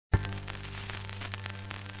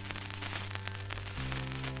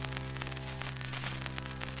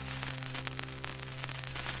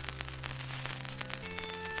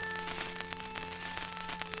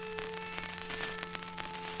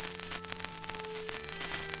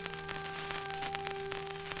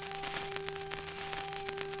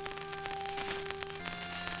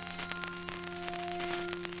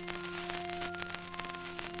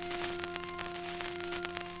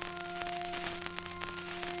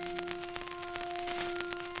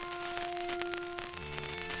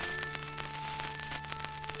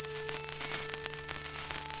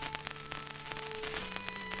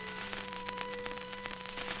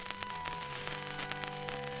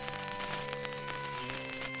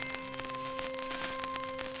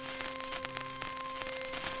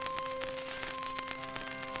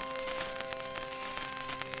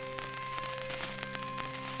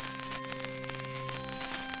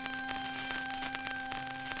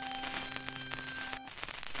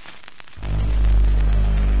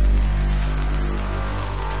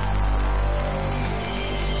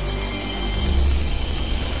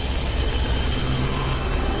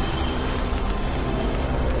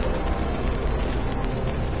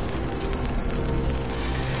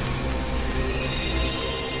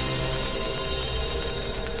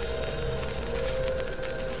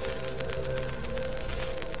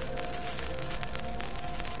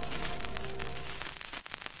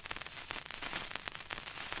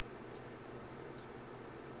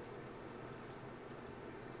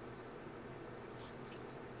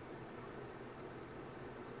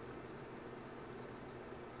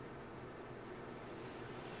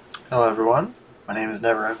Hello everyone, my name is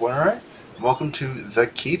Neverend Winterite, and welcome to The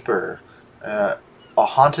Keeper, a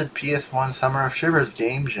haunted PS1 Summer of Shivers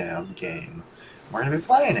game jam game. We're going to be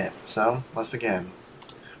playing it, so let's begin.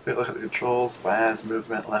 Quick look at the controls: WASD,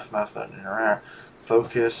 movement, left mouse button, interact,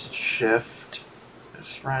 focus, shift,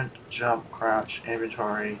 sprint, jump, crouch,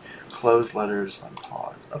 inventory, close letters, and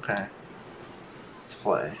pause. Okay, let's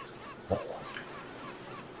play.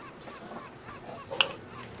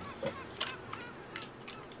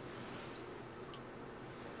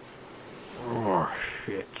 Oh,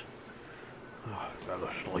 shit. Oh, fell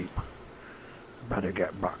asleep. Better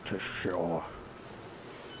get back to shore.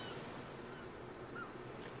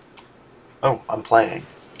 Oh, I'm playing.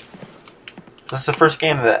 This is the first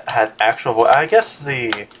game that had actual voice. I guess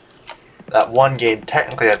that one game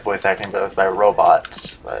technically had voice acting, but it was by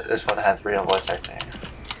robots. But this one has real voice acting.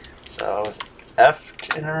 So it was F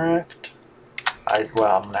to interact. I'm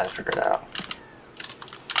gonna have to figure it out.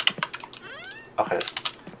 Okay, it's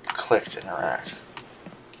click to interact.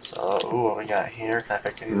 So, ooh, what we got here? Can I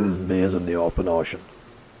pick any? Beers in the open ocean.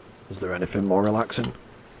 Is there anything more relaxing?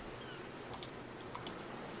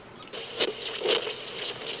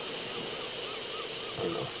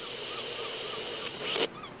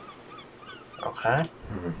 Okay.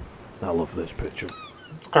 I love this picture.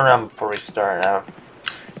 Let's look around before we start out.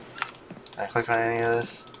 Can I click on any of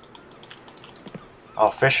this?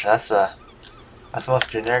 Oh, fishing. That's the most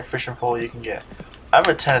generic fishing pole you can get. I have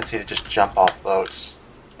a tendency to just jump off boats,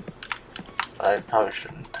 but I probably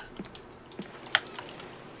shouldn't.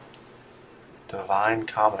 Divine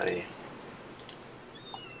Comedy.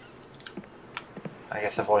 I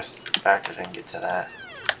guess the voice actor didn't get to that.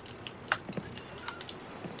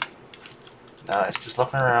 No, it's just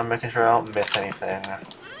looking around, making sure I don't miss anything.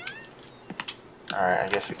 Alright, I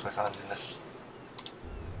guess we click on this.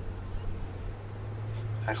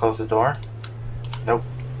 Can I close the door? Nope.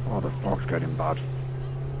 Oh, the fog's getting bad.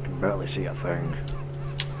 Can barely see a thing.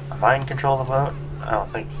 Am I in control of the boat? I don't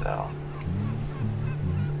think so.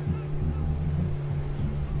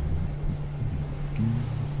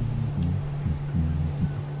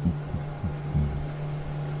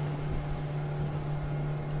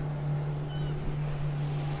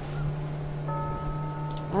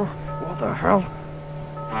 Oh, what the hell?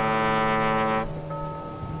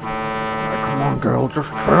 Right, come on, girl, just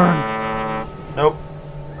turn. Nope.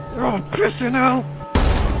 Oh, pissing hell!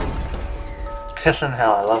 Pissin'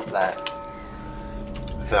 hell, I love that.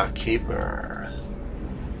 The Keeper.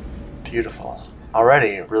 Beautiful.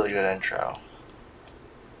 Already, really good intro.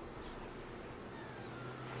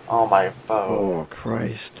 Oh, my boat. Oh,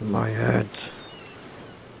 Christ, my head.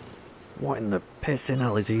 What in the pissing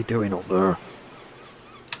hell is he doing up there?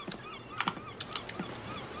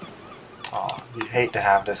 Oh, you'd hate to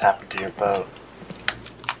have this happen to your boat.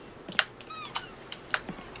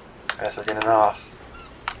 Guess we're getting off.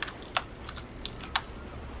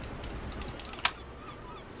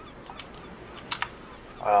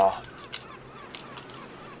 Well.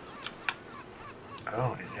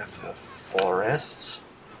 Oh, it is the forest.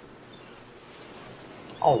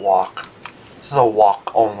 I'll walk. This is a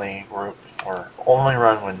walk-only group, or only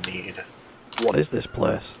run when need. What is this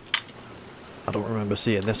place? I don't remember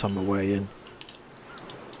seeing this on the way in.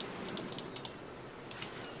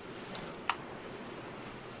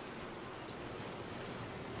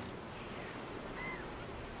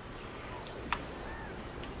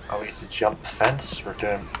 Oh, we get to jump the fence.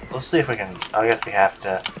 Let's see if we can. I guess we have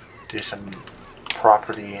to do some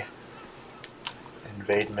property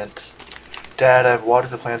invadement. Dad, I've watered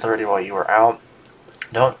the plants already while you were out.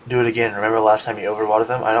 Don't do it again. Remember last time you overwatered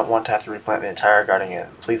them? I don't want to have to replant the entire garden again.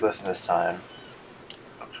 Please listen this time.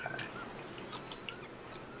 Okay.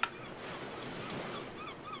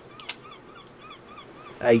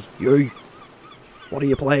 Hey, you! What are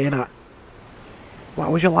you playing at? Why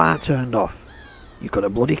was your light turned off? You could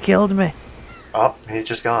have bloody killed me. Oh, he's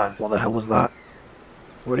just gone. What the hell was that?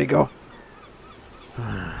 Where'd he go?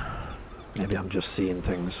 Maybe I'm just seeing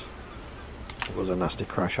things. It was a nasty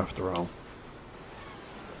crash after all.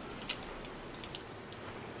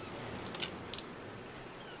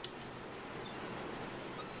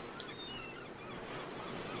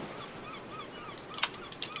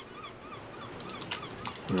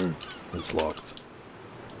 It's locked.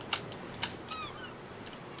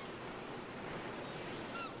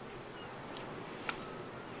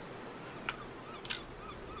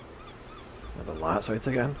 Are the lights out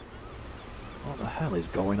again? What the hell is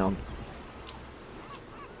going on?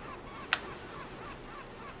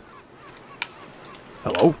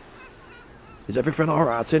 Hello? Is everything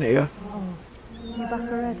alright in here? Oh, you back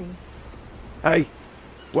already? Hey!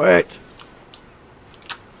 Wait!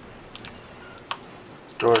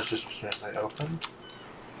 Door's just mysteriously open.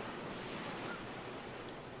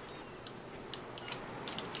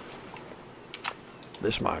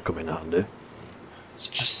 This might come in handy. It's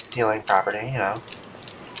just stealing property, you know.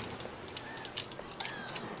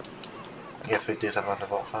 I guess we do something with the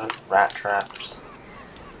bolt cutter. Rat traps.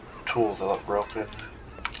 Tools that look broken.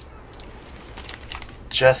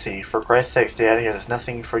 Jesse, for Christ's sake, stay out of here. There's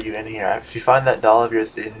nothing for you in here. If you find that doll of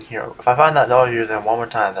yours in here, if I find that doll of yours in one more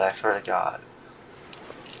time, then I swear to God.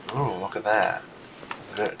 Ooh, look at that.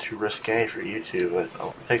 It's a bit too risque for YouTube,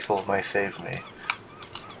 but Pixels might save me.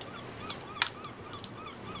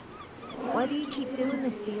 Why do you keep doing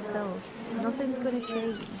this to yourself? Nothing's gonna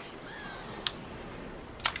change.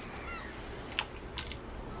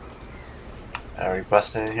 Are we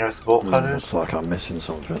busting in here with the bolt cutters? Looks like I'm missing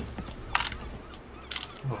something.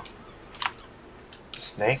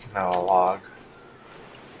 Snake? No, a log.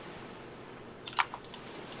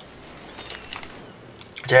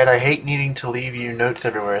 Dad, I hate needing to leave you notes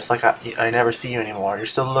everywhere. It's like I never see you anymore. You're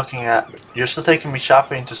still taking me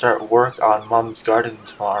shopping to start work on Mom's garden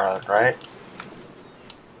tomorrow, right?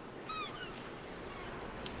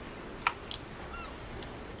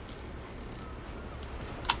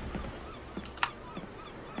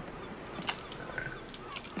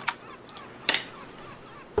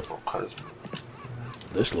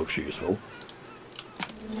 This looks useful.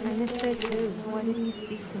 I missed it too. Why didn't you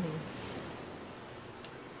speak to me?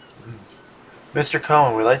 Mr.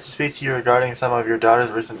 Cohen, we'd like to speak to you regarding some of your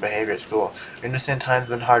daughter's recent behavior at school. We understand time's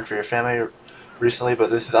been hard for your family recently, but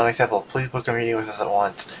this is unacceptable. Please book a meeting with us at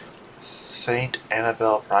once. St.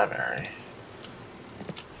 Annabelle Primary.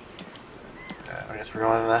 I guess we're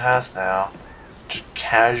going to the house now. Just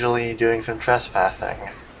casually doing some trespassing.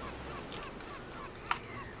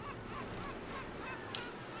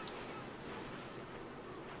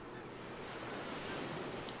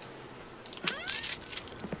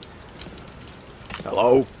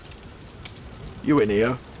 Hello? You in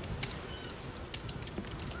here?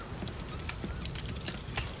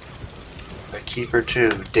 The Keeper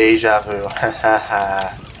 2, Deja Vu.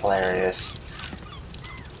 Hahaha. Hilarious.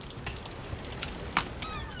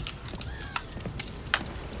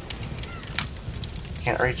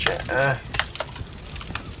 Can't reach it.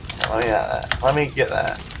 Let me get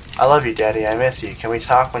that. I love you, Daddy. I miss you. Can we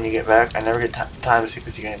talk when you get back? I never get time to speak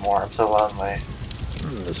with you anymore. I'm so lonely.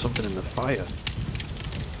 There's something in the fire.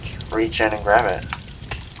 Reach in and grab it.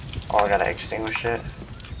 Oh, I gotta extinguish it.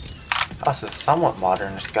 Oh, this is somewhat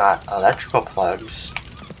modern. It's got electrical plugs.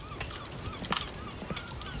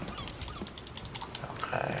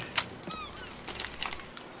 Okay.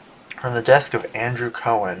 From the desk of Andrew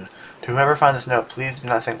Cohen. To whoever finds this note, please do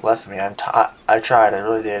not think less of me. I tried. I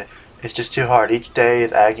really did. It's just too hard. Each day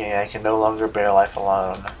is agony. I can no longer bear life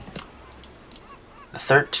alone. The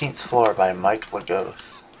 13th Floor by Mike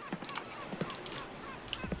Lagos.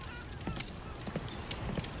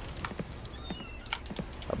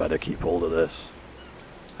 I better keep hold of this.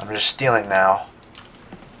 I'm just stealing now.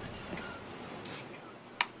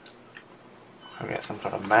 We got some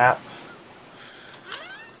sort of map.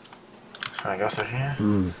 Can I go through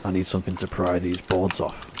here? I need something to pry these boards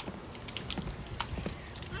off.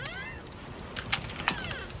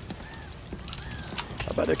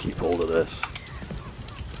 I better keep hold of this.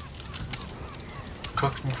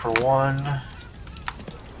 Cooking for one.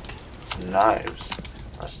 Knives.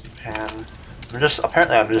 Rusty pan.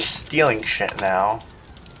 Apparently I'm just stealing shit now.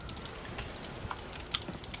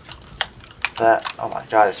 Oh my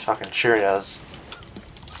god, it's fucking Cheerios.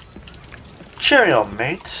 Cheerio,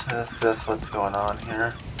 mate. That's what's going on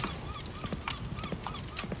here.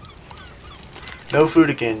 No food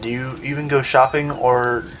again. Do you even go shopping,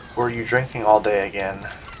 or were you drinking all day again?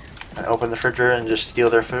 And open the refrigerator and just steal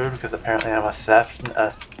their food, because apparently I'm a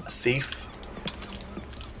thief.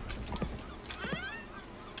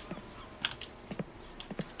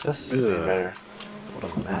 This is better.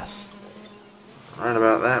 What a mess. Right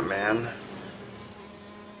about that, man.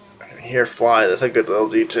 I can hear fly. That's a good little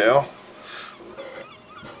detail.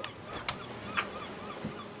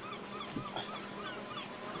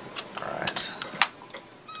 Alright.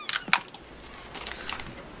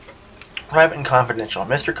 Private and confidential.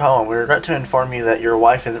 Mr. Cohen, we regret to inform you that your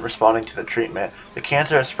wife isn't responding to the treatment. The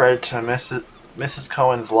cancer has spread to Mrs.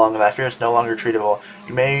 Cohen's lung, and I fear it's no longer treatable.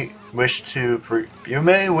 You may wish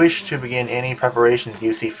to begin any preparations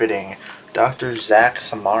you see fitting. Dr. Zach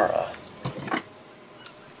Samara.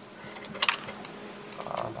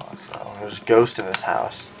 So there's a ghost in this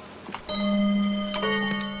house.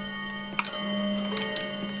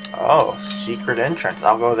 Oh, secret entrance.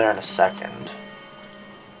 I'll go there in a second.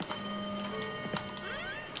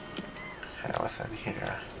 Okay, what's in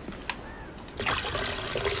here?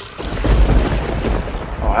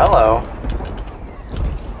 Oh, hello.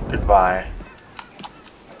 Goodbye.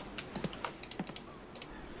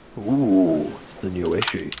 Ooh, it's the new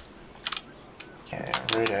issue. Can't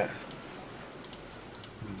even read it.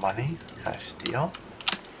 Money? Can I steal?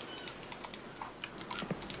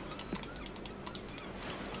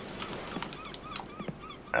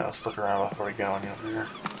 Alright, let's look around before we go any over here.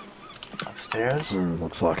 Upstairs?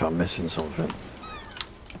 Looks like I'm missing something.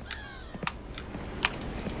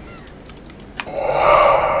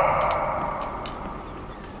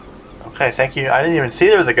 Okay, thank you. I didn't even see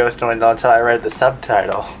there was a ghost window until I read the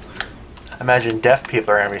subtitle. I imagine deaf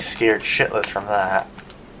people are going to be scared shitless from that.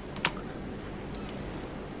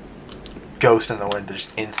 Ghost in the window,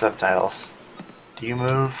 just in subtitles. Do you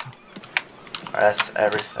move? That's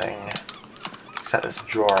everything. Except this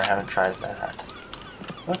drawer, I haven't tried that.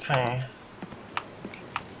 Okay.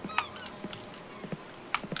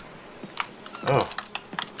 Oh.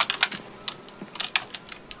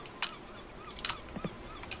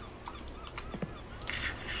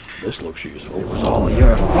 This looks useful. It's all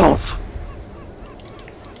your fault.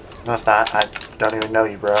 No, it's not. I don't even know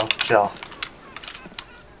you, bro. Chill.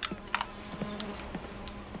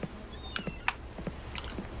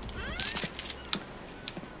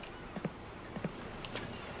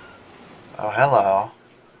 Oh, hello.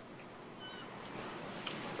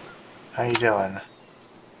 How you doing?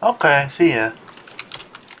 Okay, see ya.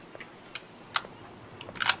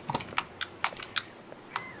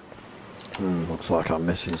 Looks like I'm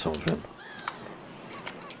missing something.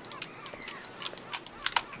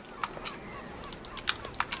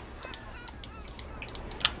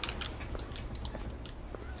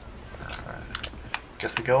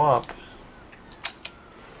 Guess we go up.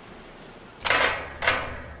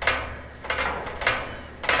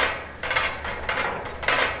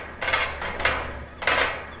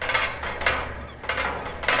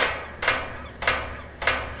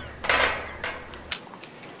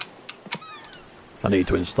 I need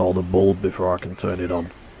to install the bulb before I can turn it on.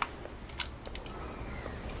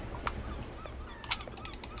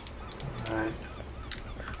 Alright.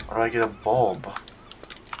 Where do I get a bulb?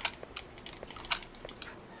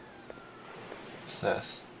 What's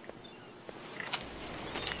this?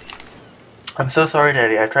 I'm so sorry,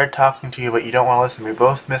 Daddy. I tried talking to you, but you don't want to listen. We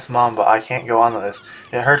both miss Mom, but I can't go on with this.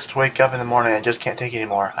 It hurts to wake up in the morning. I just can't take it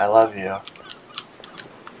anymore. I love you.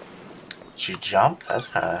 She jumped? That's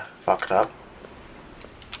kind of fucked up.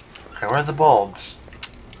 Okay, where are the bulbs?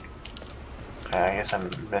 Okay, I guess I'm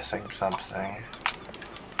missing something.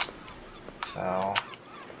 So,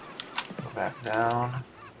 go back down.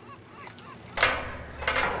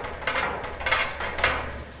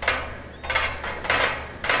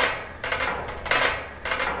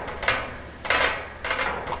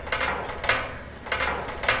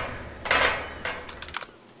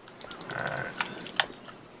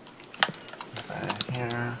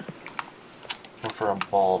 For a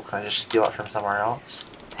bulb. Can I just steal it from somewhere else?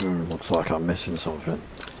 Looks like I'm missing something.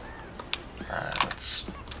 Alright, let's...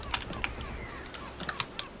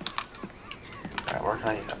 Alright, where can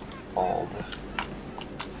I get a bulb?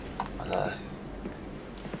 On the...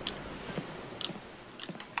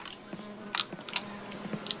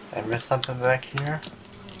 Did I miss something back here?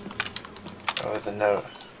 Oh, there's a note.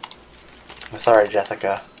 I'm sorry,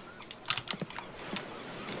 Jessica.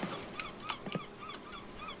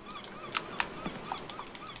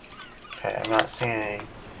 Okay, I'm not seeing any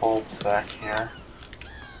bulbs back here.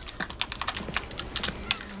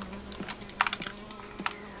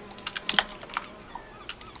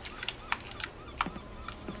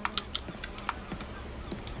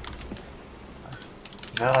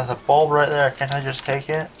 No, there's a bulb right there. Can't I just take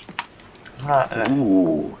it? I'm not...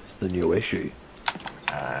 Ooh, it's the new issue.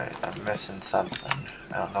 Alright, I'm missing something.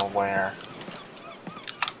 I don't know where.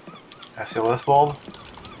 Can I steal this bulb?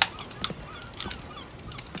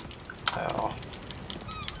 No.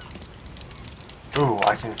 Ooh,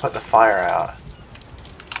 I can put the fire out.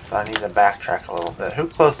 So I need to backtrack a little bit. Who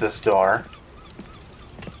closed this door?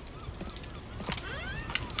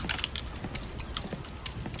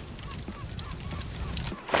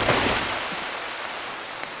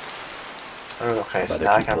 Ooh, okay, so Better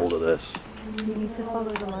now I keep can... hold of this. You need to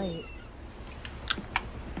follow the light.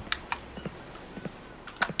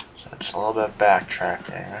 So just a little bit of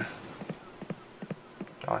backtracking.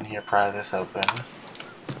 Go in here, pry this open.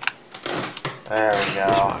 There we This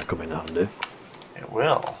go. might come in handy. It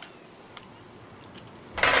will.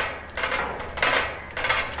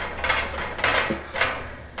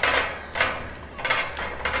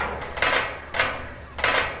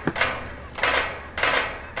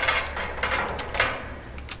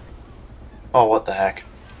 Oh, what the heck?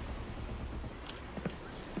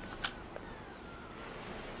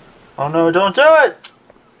 Oh no, don't do it!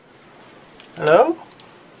 Hello?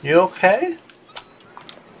 You okay?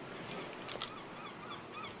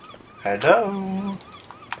 Hello?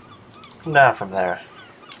 Come down from there.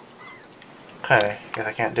 Okay, guess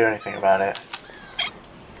I can't do anything about it.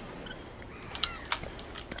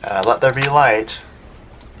 Let there be light.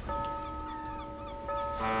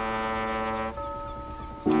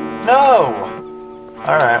 No!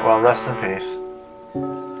 Alright, well, rest in peace.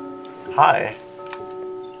 Hi.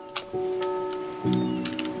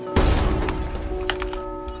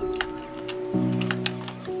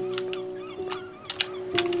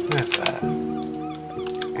 Who is that?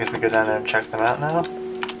 Guess we go down there and check them out now?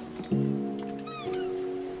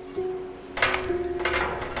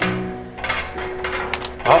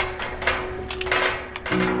 Oh!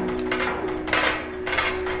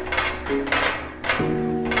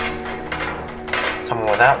 Someone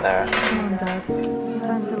was out there. Come on, Dad.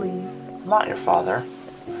 Time to leave. I'm not your father.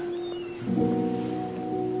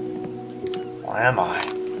 What am I?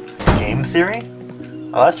 Game theory?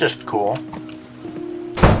 Oh, that's just cool.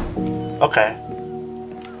 Okay.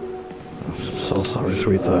 So sorry,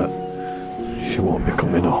 sweetheart. She won't be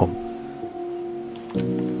coming home.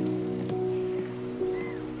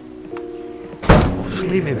 Oh, just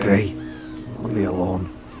leave me be. I'll be alone.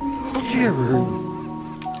 Go to your room.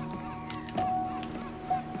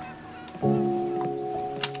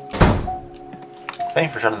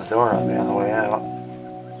 Thanks for shutting the door on me on the way out.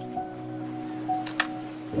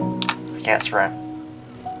 I can't spray.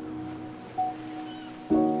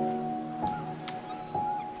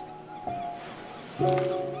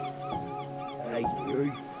 Hey,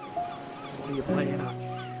 you. What are you playing at?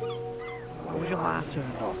 Why was your light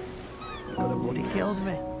turned off? You could have bloody killed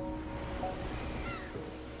me.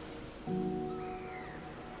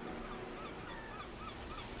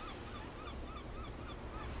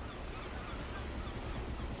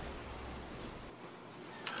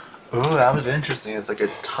 Ooh, that was interesting. It's like a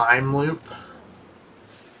time loop.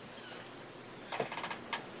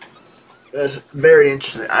 That's very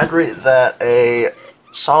interesting. I'd rate that a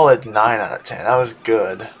solid 9 out of 10. That was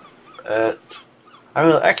good.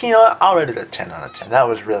 Actually, you know what? I'll rate it a 10 out of 10. That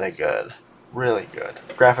was really good. Really good.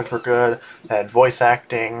 Graphics were good. They had voice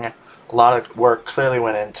acting. A lot of work clearly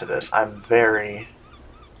went into this. I was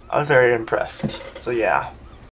very impressed. So yeah.